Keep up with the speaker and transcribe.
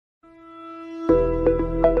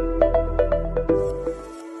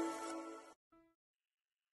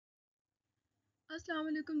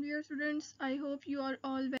Assalamu alaikum dear students. I hope you are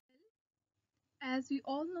all well. As we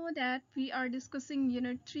all know that we are discussing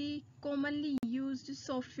Unit 3 commonly used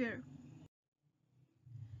software.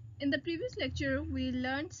 In the previous lecture we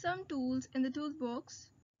learned some tools in the toolbox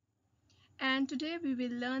and today we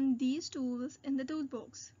will learn these tools in the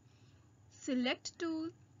toolbox. Select tool,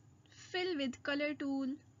 fill with color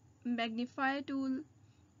tool, magnify tool,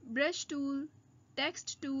 brush tool,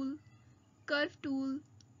 text tool, curve tool,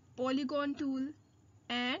 polygon tool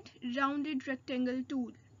and rounded rectangle tool.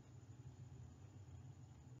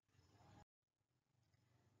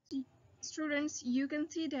 Students, you can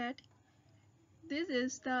see that this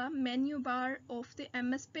is the menu bar of the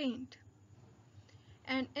MS Paint,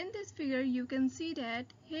 and in this figure you can see that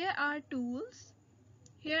here are tools,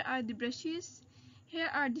 here are the brushes, here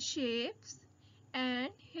are the shapes, and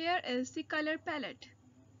here is the color palette.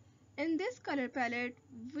 In this color palette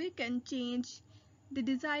we can change the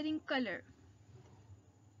desiring color.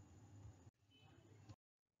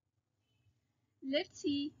 Let's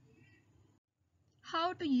see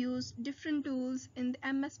how to use different tools in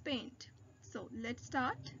the MS Paint. So let's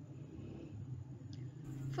start.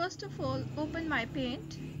 First of all, open my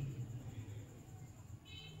paint.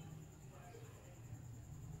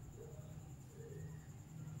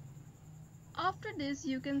 After this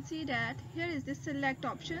you can see that here is the select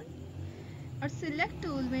option और select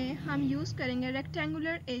tool में हम use करेंगे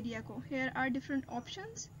rectangular area को. Here are different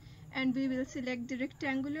options and we will select the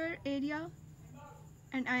rectangular area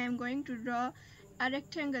and I am going to draw a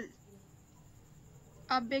rectangle,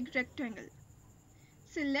 a big rectangle.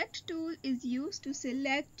 Select tool is used to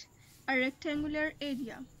select a rectangular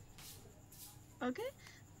area. Okay,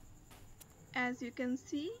 as you can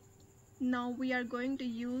see, now we are going to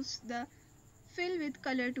use the fill with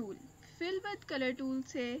color tool. Fill with color tool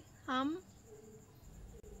से हम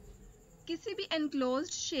किसी भी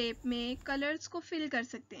enclosed shape में colors को fill कर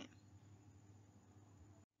सकते हैं.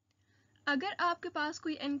 अगर आपके पास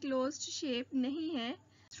कोई enclosed shape नहीं है,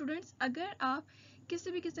 students, अगर आप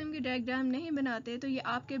किसी भी किस्म की डायग्राम नहीं बनाते तो ये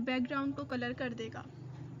आपके बैकग्राउंड को कलर कर देगा.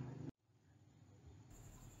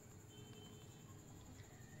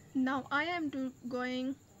 Now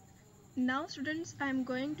students, I am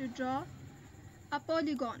going to draw a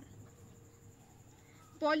polygon.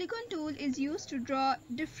 Polygon tool is used to draw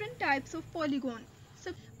different types of polygon.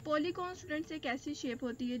 So polygon students एक ऐसी shape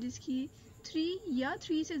होती है जिसकी 3 या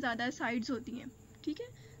 3 से ज़्यादा sides होती हैं. ठीक है,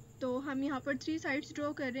 तो हम यहाँ पर 3 sides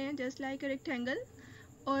draw कर रहे हैं just like a rectangle.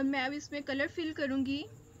 और मैं अब इसमें कलर फिल करूँगी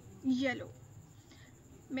येलो.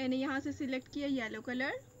 मैंने यहाँ से सिलेक्ट किया येलो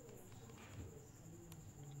कलर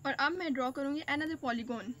और अब मैं ड्रॉ करूँगी another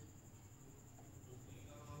polygon.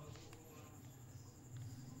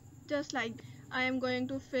 Just like I am going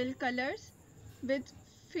to fill colors with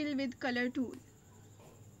fill with color tool.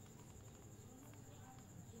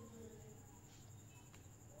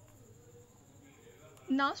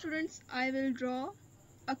 Now students, I will draw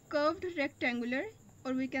a curved rectangular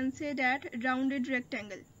or we can say that rounded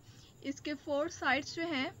rectangle. इसके 4 sides जो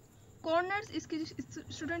हैं, corners इसके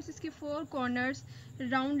students इसके 4 corners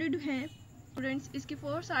rounded हैं. Students इसके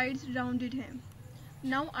 4 sides rounded हैं.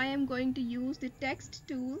 Now I am going to use the text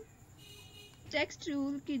tool. Text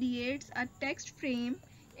tool creates a text frame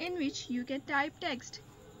in which you can type text.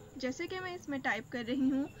 जैसे कि मैं इसमें टाइप कर रही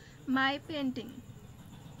हूँ my painting.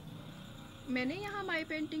 मैंने यहाँ my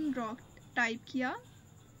painting ड्रॉ टाइप किया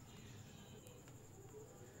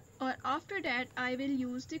और after that I will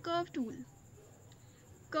use the curve tool.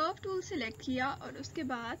 Curve tool select किया और उसके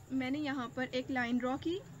बाद मैंने यहाँ पर एक लाइन ड्रॉ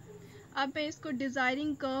की. अब मैं इसको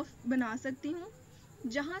डिज़ायरिंग कर्व बना सकती हूँ.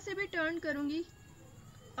 जहाँ से भी टर्न करूँगी,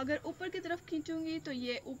 अगर ऊपर की तरफ खींचूंगी तो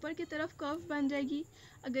ये ऊपर की तरफ कर्व बन जाएगी.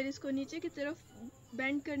 अगर इसको नीचे की तरफ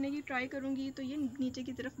बेंड करने की ट्राई करूंगी तो ये नीचे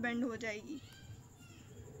की तरफ बेंड हो जाएगी.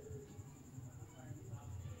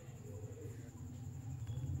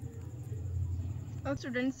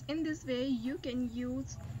 Students, in this way you can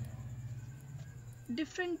use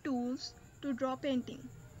different tools to draw painting.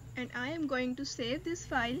 And I am going to save this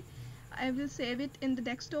file. I will save it in the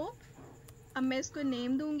desktop. अब मैं इसको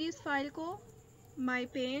नेम दूंगी इस फाइल को My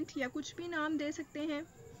Paint या कुछ भी नाम दे सकते हैं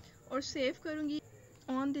और सेव करूंगी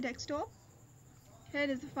on the desktop. Here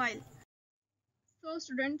is the file. So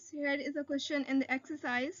students, here is a question in the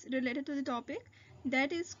exercise related to the topic.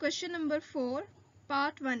 That is question number 4,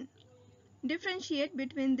 part 1. Differentiate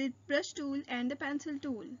between the brush tool and the pencil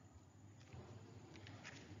tool.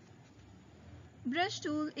 Brush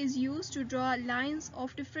tool is used to draw lines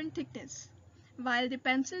of different thickness, while the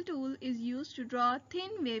pencil tool is used to draw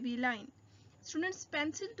thin wavy line. Students,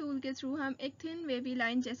 pencil tool के through हम एक thin wavy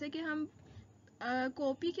line, जैसे कि हम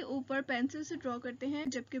copy के ऊपर pencil से draw करते हैं,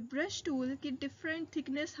 जबकि ब्रश टूल की डिफरेंट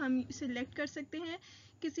थिकनेस हम सिलेक्ट कर सकते हैं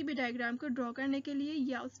किसी भी डायग्राम को ड्रॉ करने के लिए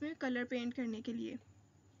या उसमें कलर पेंट करने के लिए।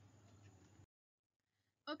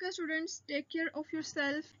 Okay students, take care of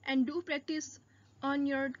yourself and do practice on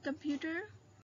your computer.